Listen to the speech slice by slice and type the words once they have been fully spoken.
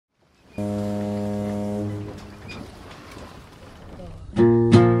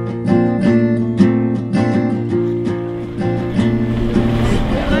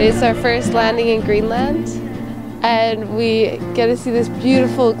is our first landing in Greenland, and we get to see this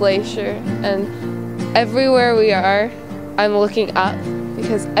beautiful glacier, and everywhere we are, I'm looking up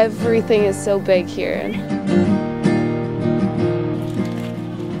because everything is so big here.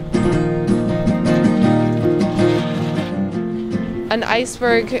 An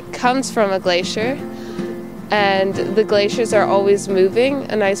iceberg comes from a glacier, and the glaciers are always moving.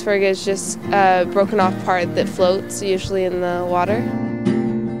 An iceberg is just a broken off part that floats, usually in the water.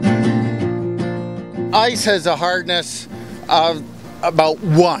 Ice has a hardness of about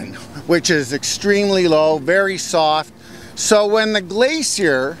 1, which is extremely low, very soft. So when the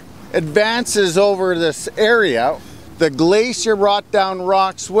glacier advances over this area, the glacier brought down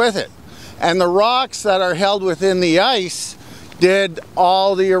rocks with it. And the rocks that are held within the ice did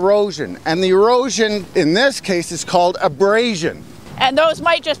all the erosion. And the erosion in this case is called abrasion. And those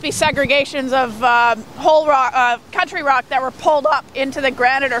might just be segregations of whole rock, country rock that were pulled up into the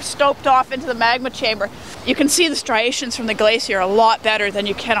granite or stoped off into the magma chamber. You can see the striations from the glacier a lot better than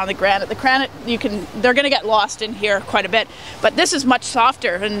you can on the granite. The granite, they're going to get lost in here quite a bit, but this is much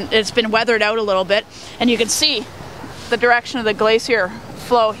softer and it's been weathered out a little bit, and you can see the direction of the glacier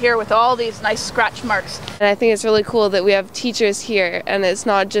flow here with all these nice scratch marks. And I think it's really cool that we have teachers here, and it's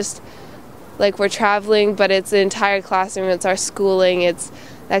not just like we're traveling, but it's the entire classroom, it's our schooling, it's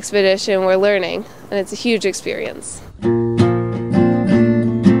an expedition, we're learning, and it's a huge experience.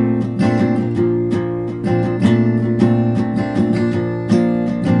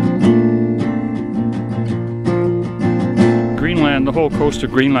 Greenland, the whole coast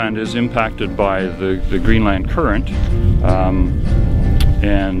of Greenland is impacted by the Greenland current.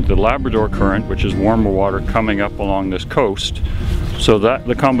 And the Labrador current, which is warmer water coming up along this coast. So that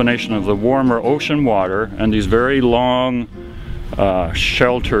the combination of the warmer ocean water and these very long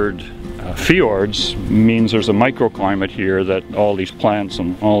sheltered fjords means there's a microclimate here that all these plants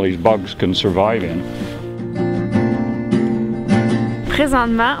and all these bugs can survive in.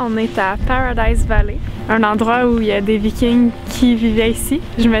 Présentement, on est à Paradise Valley, un endroit où il y a des Vikings qui vivaient ici.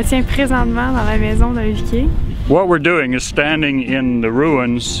 Je me tiens présentement dans la maison d'un Viking. What we're doing is standing in the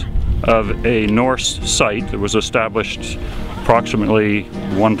ruins of a Norse site that was established approximately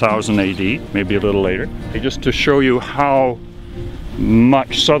 1000 AD, maybe a little later, just to show you how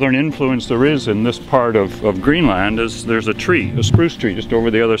much southern influence there is in this part of Greenland. There's a tree, a spruce tree, just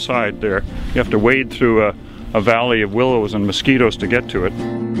over the other side there. You have to wade through a valley of willows and mosquitoes to get to it.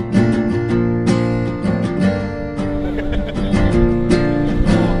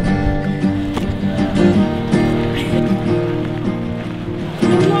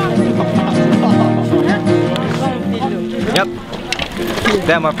 Yep,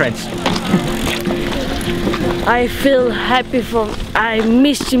 they're my friends. I feel happy I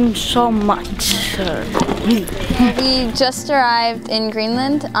miss him so much. We just arrived in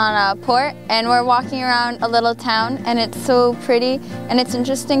Greenland on a port, and we're walking around a little town, and it's so pretty, and it's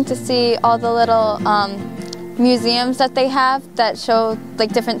interesting to see all the little museums that they have that show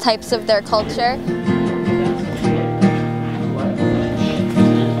like different types of their culture.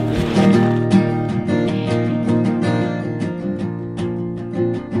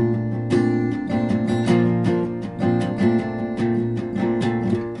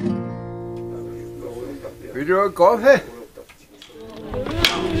 Video coffee.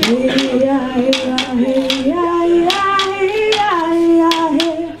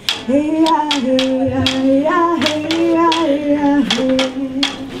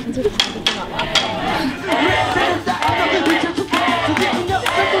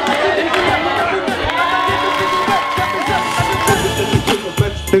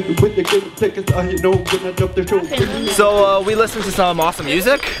 So we listened to some awesome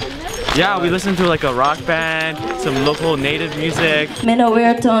music. Yeah, we listened to like a rock band, some local native music.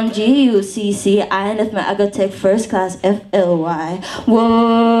 Menowerton GUCC, I and my Agotech First Class FLY.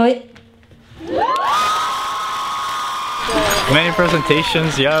 Whoa! Many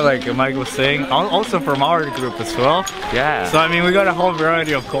presentations, yeah, like Mike was saying, also from our group as well. Yeah. So I mean, we got a whole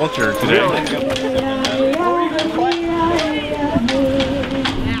variety of culture today.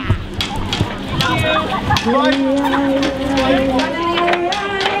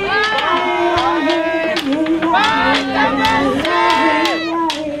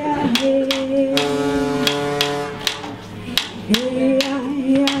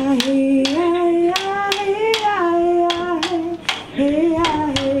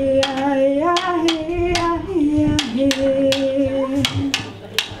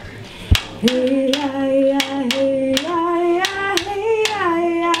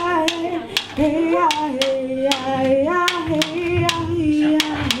 Hey,